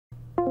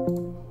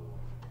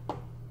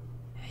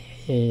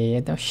Yeah,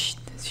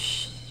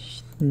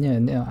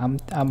 no,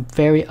 I'm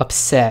very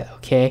upset,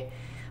 okay?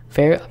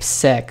 Very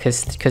upset,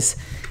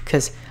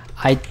 cause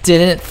I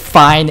didn't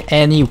find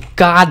any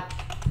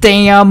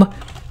goddamn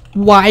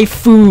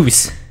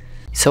waifus.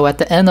 So at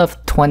the end of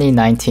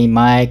 2019,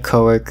 my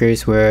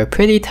coworkers were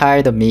pretty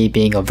tired of me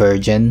being a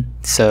virgin,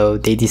 so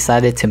they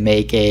decided to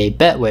make a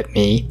bet with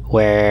me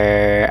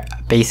where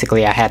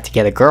basically I had to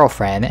get a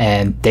girlfriend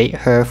and date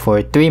her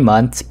for 3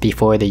 months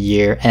before the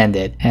year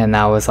ended. And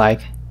I was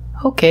like,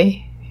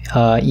 okay,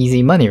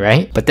 easy money,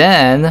 right? But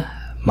then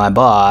my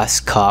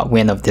boss caught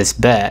wind of this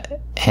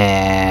bet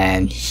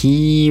and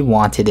he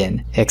wanted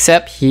in,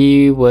 except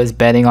he was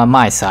betting on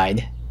my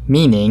side.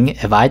 Meaning,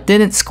 if I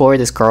didn't score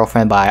this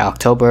girlfriend by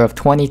October of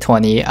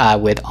 2020, I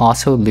would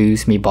also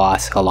lose me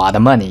boss a lot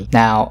of money.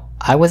 Now,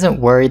 I wasn't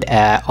worried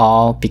at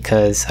all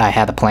because I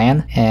had a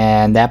plan,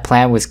 and that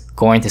plan was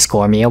going to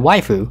score me a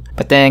waifu.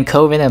 But then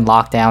COVID and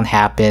lockdown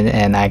happened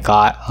and I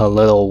got a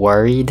little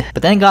worried,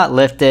 but then got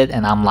lifted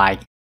and I'm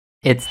like,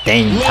 it's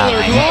Dane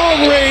time.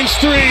 Long range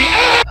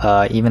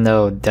 3. Even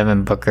though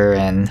Devin Booker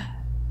and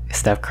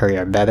Steph Curry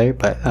are better,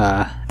 but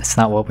that's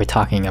not what we're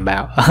talking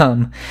about.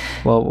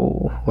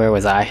 Well, where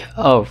was I?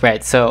 Oh,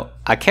 right. So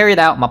I carried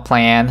out my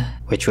plan,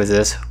 which was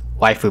this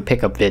waifu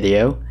pickup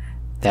video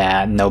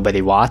that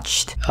nobody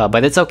watched.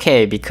 But it's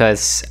okay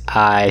because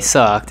I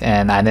sucked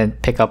and I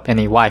didn't pick up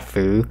any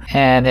waifu.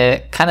 And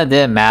it kind of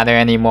didn't matter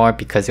anymore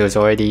because it was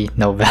already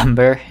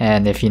November.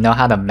 And if you know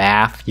how to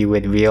math, you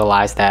would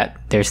realize that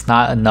there's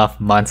not enough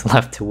months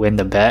left to win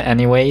the bet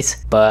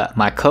anyways. But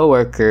my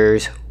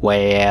coworkers,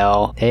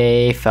 well,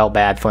 they felt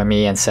bad for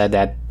me and said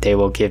that they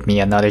will give me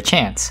another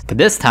chance. But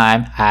this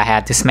time, I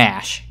had to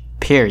smash.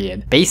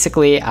 Period.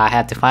 Basically, I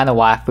had to find a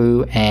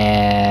waifu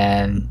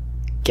and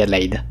get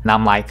laid. And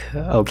I'm like,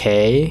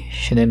 okay,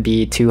 shouldn't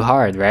be too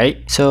hard, right?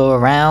 So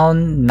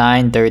around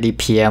 9:30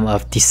 p.m.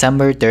 of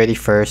December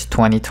 31st,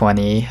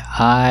 2020,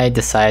 I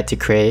decided to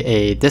create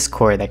a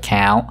Discord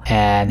account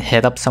and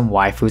hit up some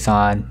waifus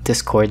on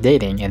Discord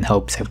dating in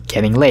hopes of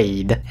getting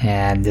laid.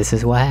 And this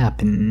is what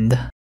happened.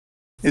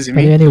 Is it Are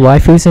me? there any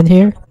waifus in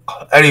here?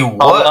 Eddie, How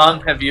what?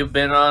 long have you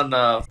been on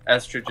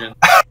estrogen?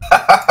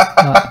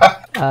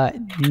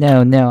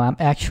 No, I'm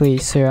actually,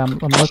 sir, I'm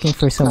looking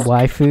for some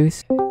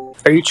waifus.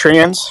 Are you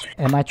trans?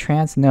 Am I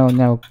trans?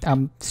 No,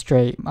 I'm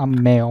straight.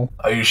 I'm male.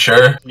 Are you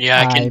sure?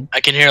 Yeah,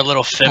 I can hear a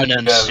little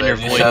feminine in your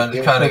You voice.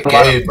 sound kind of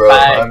gay, bro.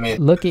 I mean,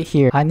 Look at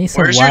here. I need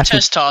some Where's your waifu.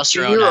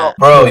 testosterone at?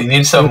 bro, you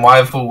need some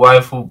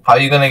waifu. How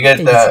you gonna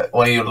get that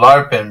when you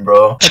LARPing,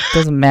 bro? It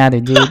doesn't matter,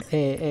 dude.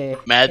 Hey,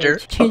 Matter?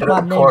 change Hit my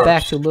up name corpse.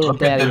 back to Little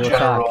Look at Daddy the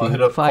general, Otaku.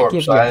 hit up If I corpse,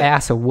 give your alright?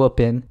 ass a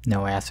whooping.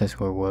 No asses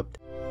were whooped.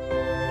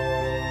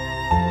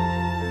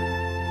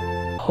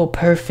 Oh,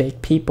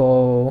 perfect,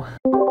 people.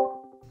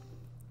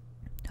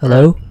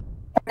 Hello?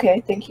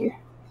 Okay, thank you.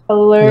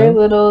 Hello, Hello?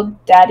 little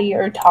Daddy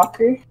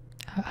Otaku.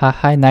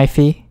 Hi,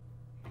 Knifey.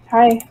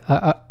 Hi.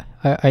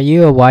 Are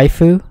you a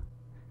waifu?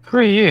 Who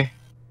are you?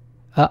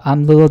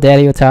 I'm Little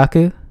Daddy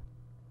Otaku.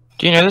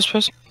 Do you know this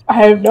person?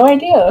 I have no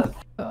idea.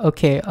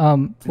 Okay,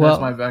 That's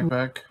well, my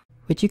backpack.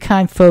 would you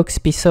kind folks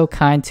be so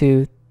kind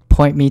to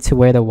point me to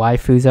where the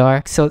waifus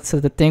are? So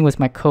the thing was,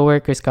 my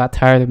coworkers got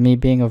tired of me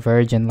being a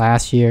virgin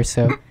last year,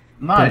 so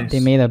Nice.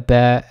 they made a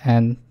bet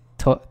and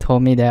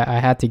told me that I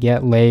had to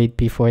get laid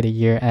before the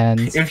year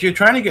ends. If you're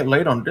trying to get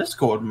laid on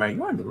Discord, man,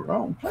 you're in the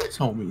wrong place,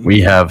 homie. We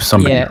have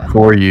somebody Yeah.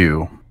 for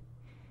you.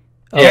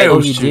 Yeah, it oh,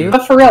 was you do?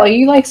 But for real, are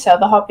you like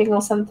soda hopping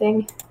or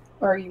something?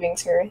 Or are you being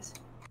serious?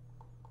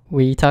 Were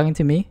you talking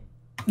to me?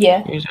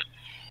 Yeah.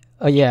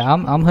 Oh yeah,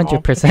 I'm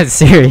 100%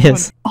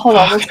 serious. Hold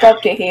on, let's go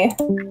up to here.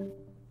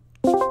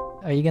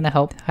 Are you gonna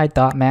help? Hi,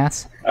 Dot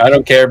Mass. I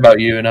don't care about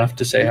you enough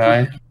to say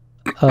hi.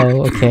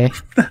 Oh, okay.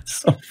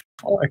 That's so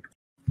funny.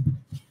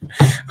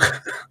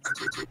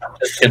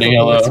 Just kidding,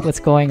 hello. What's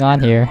going on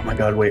here? Oh my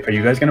god, wait, are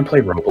you guys gonna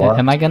play Roblox?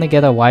 Am I gonna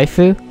get a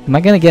waifu? Am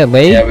I gonna get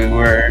laid? Yeah, we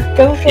were.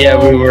 Go for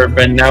Yeah, it. we were,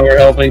 but now we're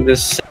helping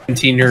this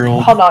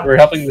 17-year-old. Hold on. We're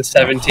helping the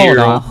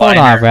 17-year-old. Hold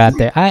on, right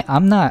there.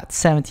 I'm not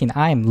 17.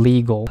 I am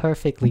legal,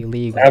 perfectly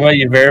legal. How about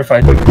you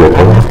verify?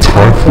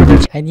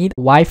 I need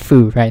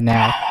waifu right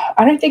now.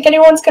 I don't think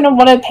anyone's gonna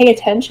want to pay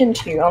attention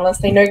to you unless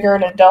they know you're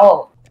an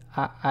adult.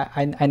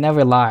 I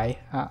never lie.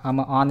 I'm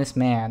an honest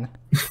man.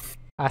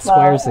 I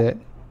swears it.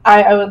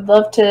 I would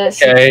love to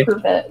see Okay. you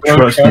prove it.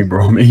 Trust me,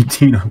 bro, I'm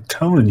 18, I'm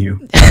telling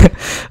you.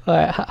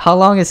 How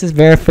long is this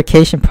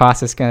verification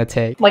process gonna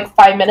take? Like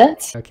 5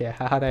 minutes? Okay,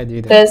 how do I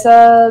do that? There's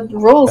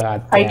rules.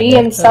 God damn ID it.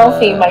 and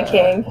selfie, my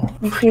king.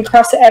 You can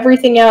cross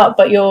everything out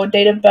but your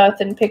date of birth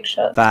and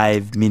picture.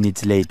 5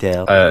 minutes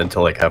later.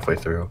 Until like halfway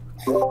through.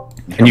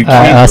 And you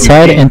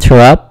Sorry to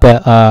interrupt,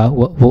 but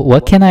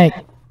what can I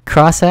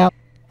cross out?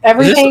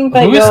 Everything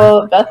but who is-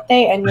 your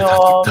birthday and your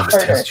That was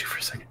murder. test you for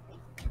a second.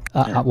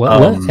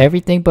 What?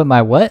 Everything but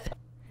my what?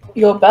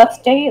 Your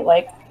birthday,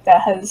 like, that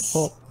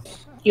has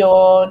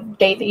your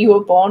date that you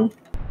were born.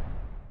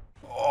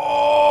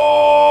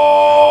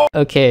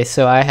 Okay,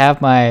 so I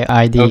have my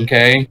ID.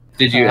 Okay.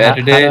 Did you How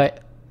edit do it? I-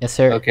 Yes,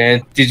 sir.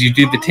 Okay. Did you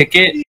do the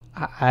ticket?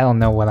 I don't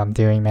know what I'm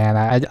doing, man.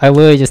 I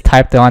literally just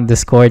typed on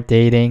Discord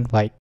dating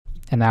like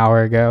an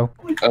hour ago.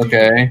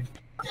 Okay.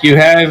 You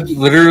have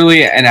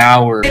literally an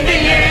hour.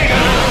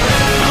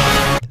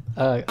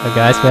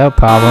 Guys, we have a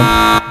problem.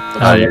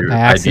 Your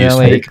ID is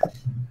fake.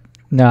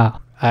 No,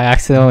 I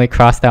accidentally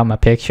crossed out my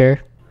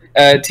picture.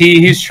 T,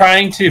 he's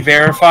trying to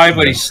verify,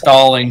 but he's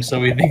stalling, so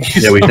we think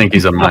he's we think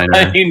he's a minor.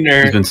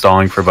 minor. He's been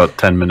stalling for about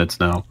 10 minutes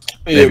now.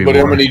 Yeah, Maybe but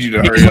I'm more. gonna need you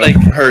to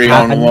hurry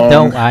on along.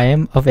 No, I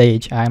am of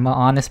age. I'm an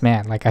honest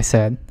man, like I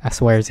said. I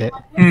swears it.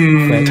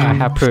 But I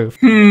have proof.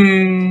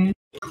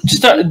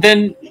 Just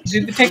then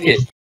do the ticket.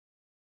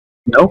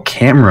 No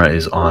camera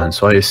is on,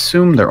 so I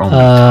assume they're only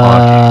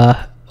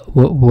talking.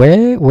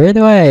 Where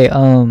do I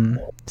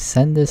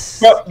send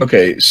this?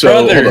 Okay, so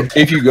Brother. hold up.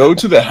 If you go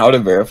to the How to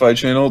Verify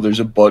channel, there's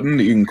a button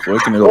that you can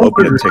click and it'll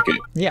open a ticket.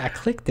 Yeah, I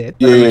clicked it.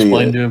 Yeah.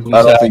 Explain to him,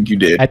 I don't think you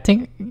did. I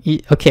think.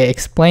 Okay,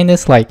 explain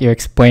this like you're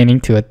explaining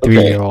to a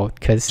 3-year-old,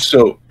 because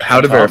So How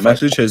to Verify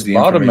message has the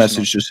bottom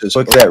message just says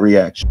click that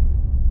reaction.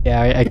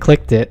 yeah, I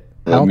clicked it.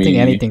 I don't think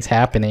anything's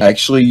happening.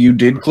 Actually, you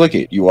did click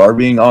it. You are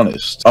being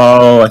honest.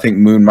 Oh, I think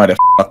Moon might have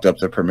fucked up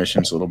the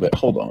permissions a little bit.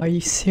 Hold Are on. you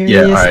serious?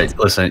 Yeah, alright,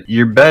 listen,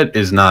 your bet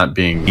is not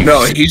being...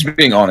 No, he's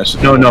being honest.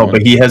 No,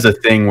 but he has a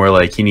thing where,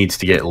 like, he needs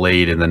to get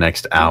laid in the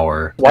next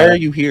hour. Why are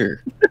you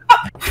here?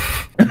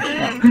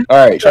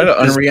 Alright, try to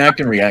unreact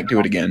and react to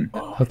it again.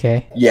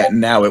 Okay. Yeah,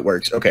 now it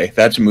works. Okay,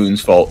 that's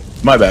Moon's fault.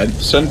 My bad.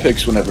 Send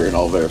pics whenever and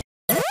I'll verify.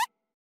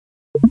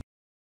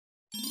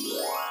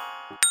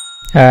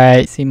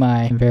 Alright, see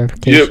my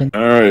verification. Yep.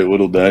 Alright,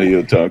 little Daddy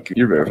Otaku.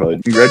 You're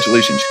verified.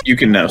 Congratulations. You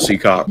can now see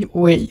cop.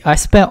 Wait, I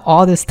spent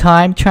all this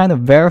time trying to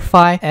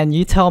verify, and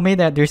you tell me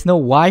that there's no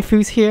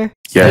waifus here?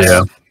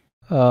 Yeah.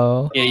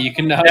 Oh. Yeah, you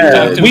can now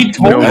talk to we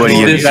told Nobody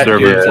you is this. server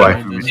Yeah.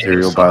 waifu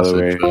material, by the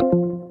way.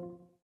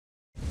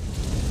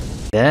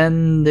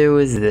 Then there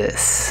was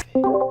this.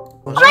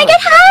 Oh my god,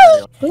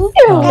 hi!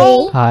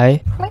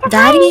 Hi.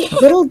 Daddy,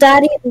 little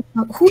daddy,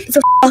 who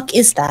the fuck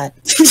is that?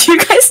 Do you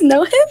guys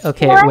know him?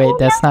 Okay, wait,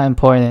 that's not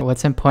important.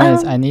 What's important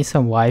is I need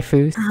some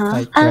waifus,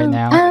 like, right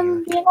now.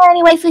 You don't know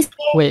any waifus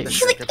here? Wait,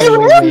 She's like,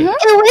 wait.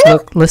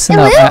 Look, listen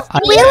up.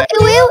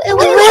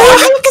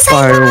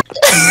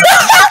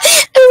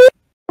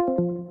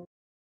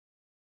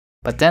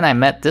 But then I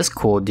met this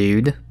cool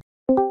dude.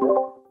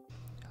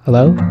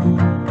 Hello?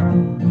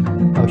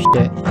 Oh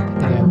shit.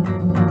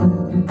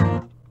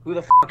 Who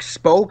the fuck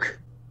spoke?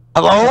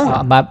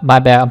 Hello? My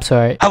bad, I'm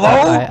sorry.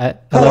 Hello?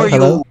 Who are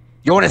you?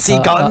 You wanna see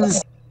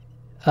guns?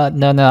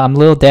 No, I'm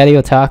little Daddy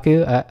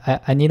Otaku.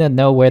 I need to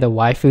know where the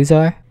waifus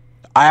are.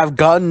 I have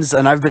guns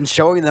and I've been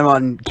showing them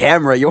on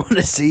camera. You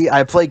wanna see?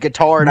 I play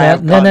guitar and I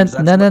have guns.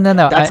 No.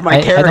 That's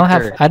my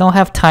character. I don't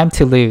have time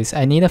to lose.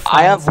 I need to find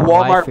I have some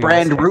Walmart waifus.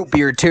 brand root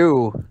beer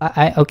too.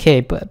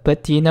 Okay,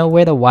 but do you know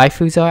where the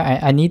waifus are?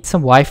 I need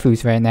some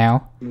waifus right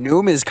now.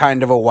 Noom is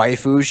kind of a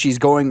waifu.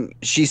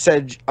 She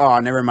said, oh,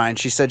 never mind.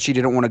 She said she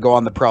didn't want to go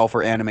on the prowl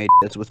for anime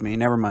dates with me.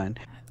 Never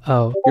mind.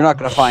 Oh. You're not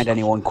gonna find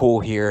anyone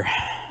cool here.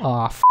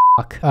 Oh,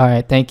 fuck.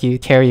 Alright, thank you.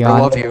 Carry on. I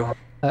love you.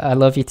 I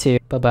love you too.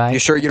 Bye-bye. You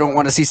sure you don't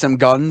want to see some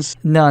guns?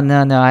 No, I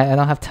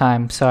don't have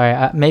time.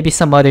 Sorry. Maybe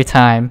some other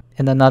time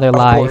in another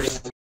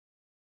life.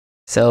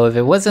 So if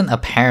it wasn't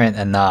apparent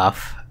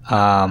enough,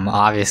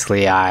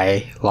 obviously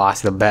I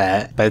lost the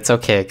bet, but it's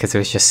okay because it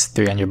was just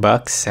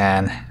 $300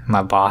 and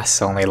my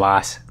boss only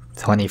lost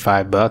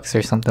 $25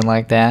 or something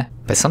like that.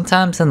 But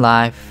sometimes in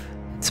life,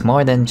 it's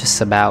more than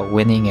just about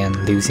winning and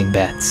losing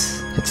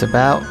bets. It's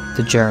about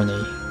the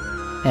journey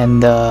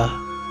and the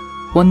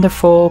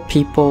wonderful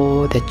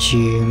people that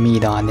you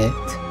meet on it.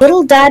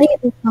 Little daddy,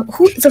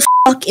 who the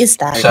fuck is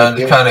that? Sounds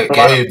kinda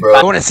gay, bro.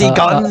 You wanna see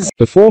guns?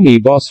 Before me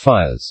boss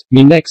fires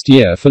me next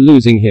year for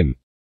losing him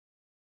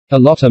a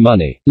lot of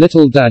money.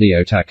 Little Daddy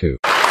Otaku.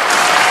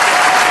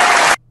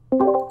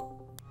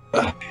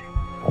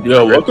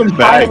 Yo, welcome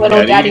back, Hi,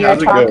 little Daddy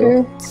How's it go?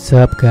 Otaku. What's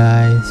up,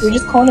 guys? We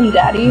just call him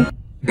Daddy.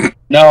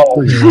 No.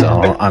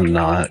 No, I'm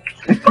not.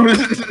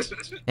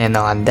 And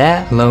on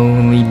that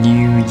lonely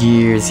New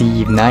Year's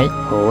Eve night,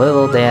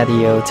 little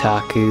Daddy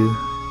Otaku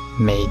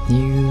made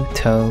new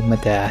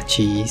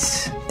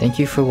Tomadachis. Thank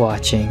you for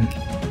watching,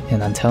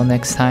 and until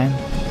next time,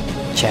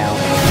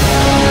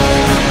 ciao.